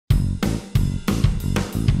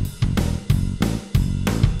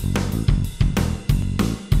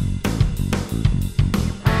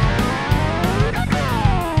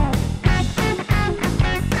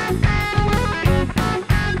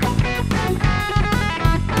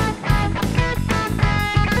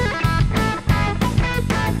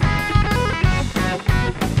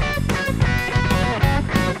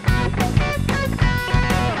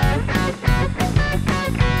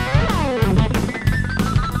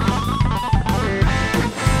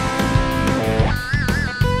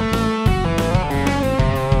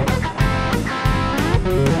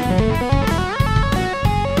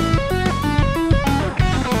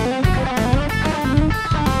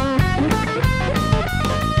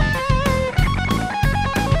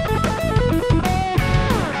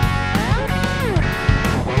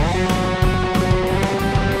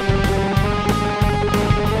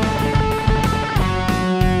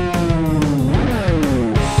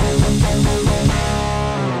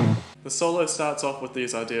The solo starts off with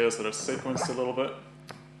these ideas that are sequenced a little bit.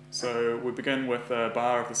 So we begin with a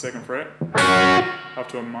bar of the 2nd fret, up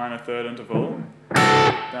to a minor 3rd interval,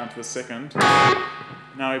 down to the 2nd.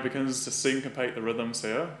 Now he begins to syncopate the rhythms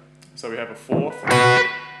here. So we have a 4th,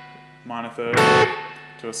 minor 3rd,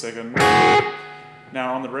 to a 2nd.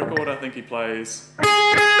 Now on the record I think he plays,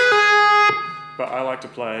 but I like to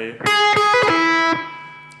play, I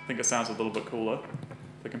think it sounds a little bit cooler.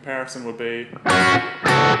 The comparison would be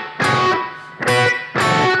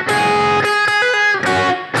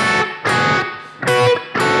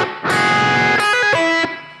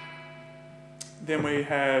then we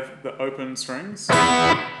have the open strings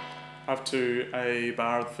up to a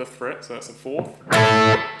bar of the 5th fret, so that's a 4th,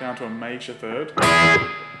 down to a major 3rd,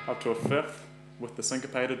 up to a 5th with the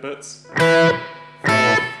syncopated bits, 4th,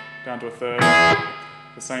 down to a 3rd,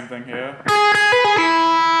 the same thing here.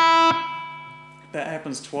 That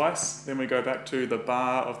happens twice, then we go back to the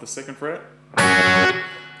bar of the 2nd fret,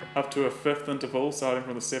 up to a 5th interval starting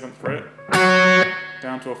from the 7th fret,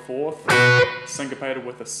 down to a 4th, syncopated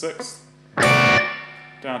with a 6th,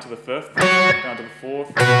 down to the 5th, down to the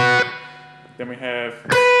 4th, then we have,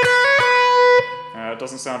 it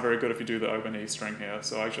doesn't sound very good if you do the open E string here,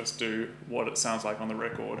 so I just do what it sounds like on the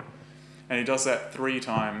record. And he does that 3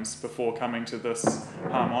 times before coming to this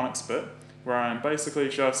harmonics bit, where I'm basically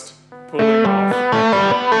just pulling off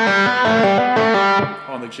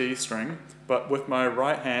on the G string, but with my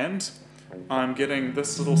right hand, I'm getting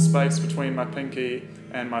this little space between my pinky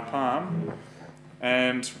and my palm,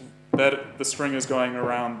 and that the string is going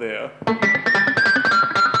around there.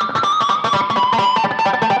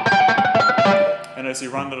 And as you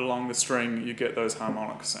run it along the string, you get those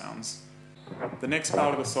harmonic sounds. The next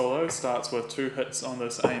part of the solo starts with 2 hits on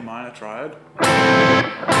this A minor triad.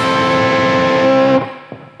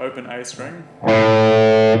 Open A string.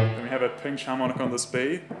 Then we have a pinch harmonic on this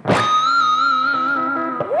B.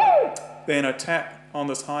 Then a tap on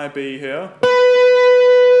this high B here.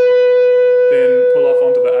 Then pull off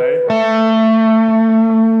onto the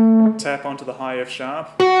A, tap onto the high F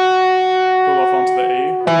sharp, pull off onto the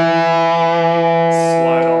E,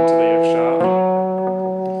 slide onto the F sharp,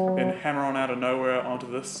 then hammer on out of nowhere onto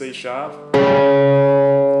the C sharp,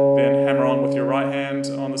 then hammer on with your right hand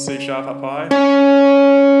on the C sharp up high,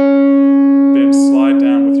 then slide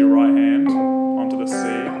down with your right hand onto the C,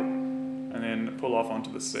 and then pull off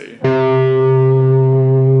onto the C.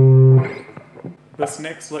 This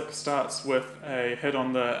next lick starts with a hit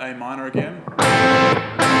on the A minor again.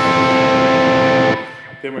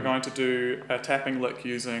 Then we're going to do a tapping lick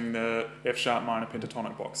using the F sharp minor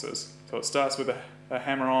pentatonic boxes. So it starts with a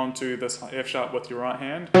hammer on to this F sharp with your right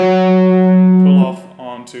hand, pull off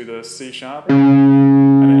onto the C sharp,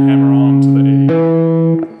 and then hammer on to the E.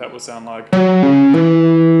 That would sound like.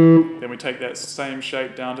 Then we take that same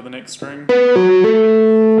shape down to the next string.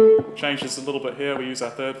 Change this a little bit here, we use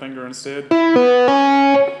our 3rd finger instead.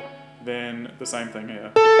 Then the same thing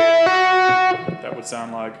here. That would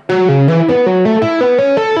sound like.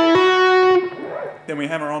 Then we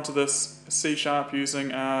hammer onto this C sharp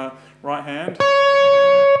using our right hand,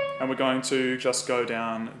 and we're going to just go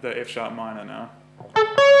down the F sharp minor now.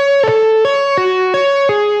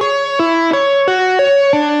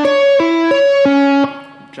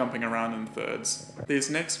 Jumping around in thirds. These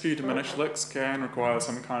next few diminished licks can require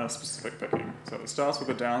some kind of specific picking. So it starts with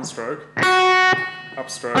a downstroke,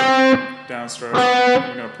 upstroke, downstroke, and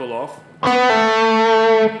we're going to pull off,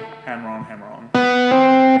 hammer on, hammer on.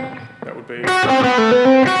 That would be.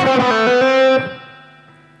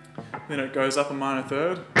 Then it goes up a minor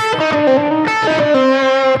 3rd,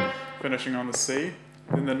 finishing on the C.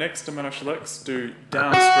 Then the next diminished licks do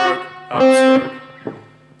downstroke, upstroke,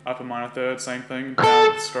 up a minor 3rd, same thing,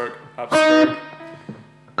 downstroke, upstroke,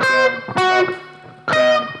 down, up,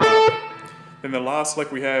 down, up. Then the last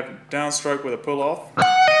lick we have downstroke with a pull off,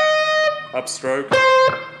 upstroke,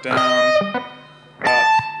 down, up,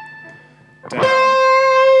 down.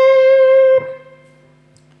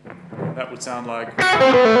 That would sound like.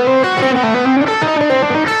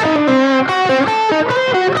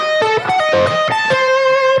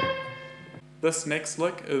 This next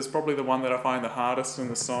lick is probably the one that I find the hardest in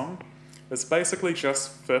the song. It's basically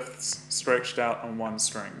just fifths stretched out on one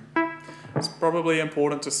string. It's probably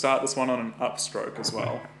important to start this one on an upstroke as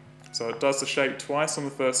well. So it does the shape twice on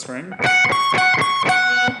the 1st string,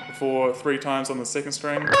 before 3 times on the 2nd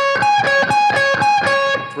string,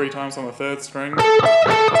 3 times on the 3rd string,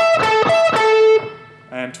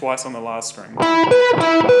 and twice on the last string,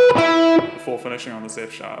 before finishing on this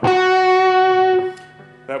F sharp.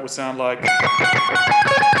 That would sound like.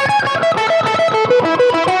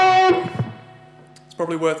 It's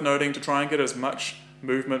probably worth noting to try and get as much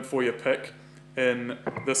movement for your pick in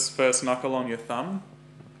this first knuckle on your thumb.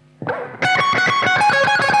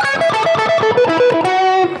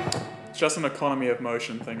 It's just an economy of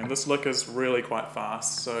motion thing, and this lick is really quite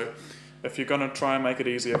fast, so if you're going to try and make it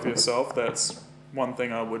easier for yourself, that's one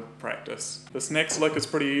thing I would practice. This next lick is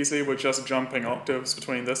pretty easy. We're just jumping octaves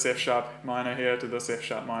between this F sharp minor here to this F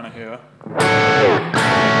sharp minor here.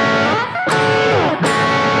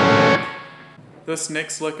 This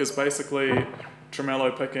next lick is basically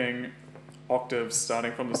tremolo picking octaves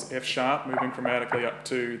starting from this F sharp, moving chromatically up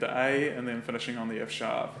to the A, and then finishing on the F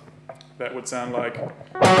sharp. That would sound like...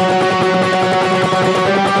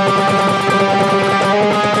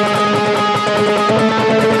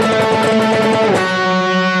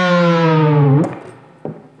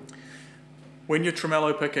 When you're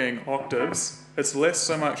tremolo picking octaves, it's less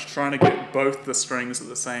so much trying to get both the strings at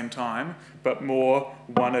the same time, but more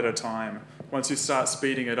one at a time. Once you start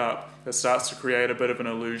speeding it up, it starts to create a bit of an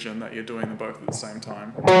illusion that you're doing them both at the same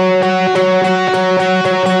time.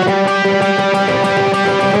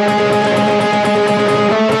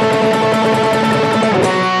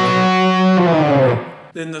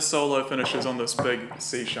 Then the solo finishes on this big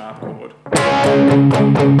C sharp chord.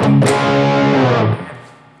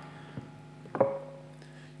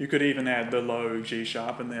 You could even add the low G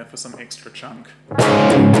sharp in there for some extra chunk.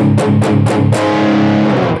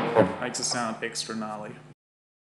 Makes it sound extra gnarly.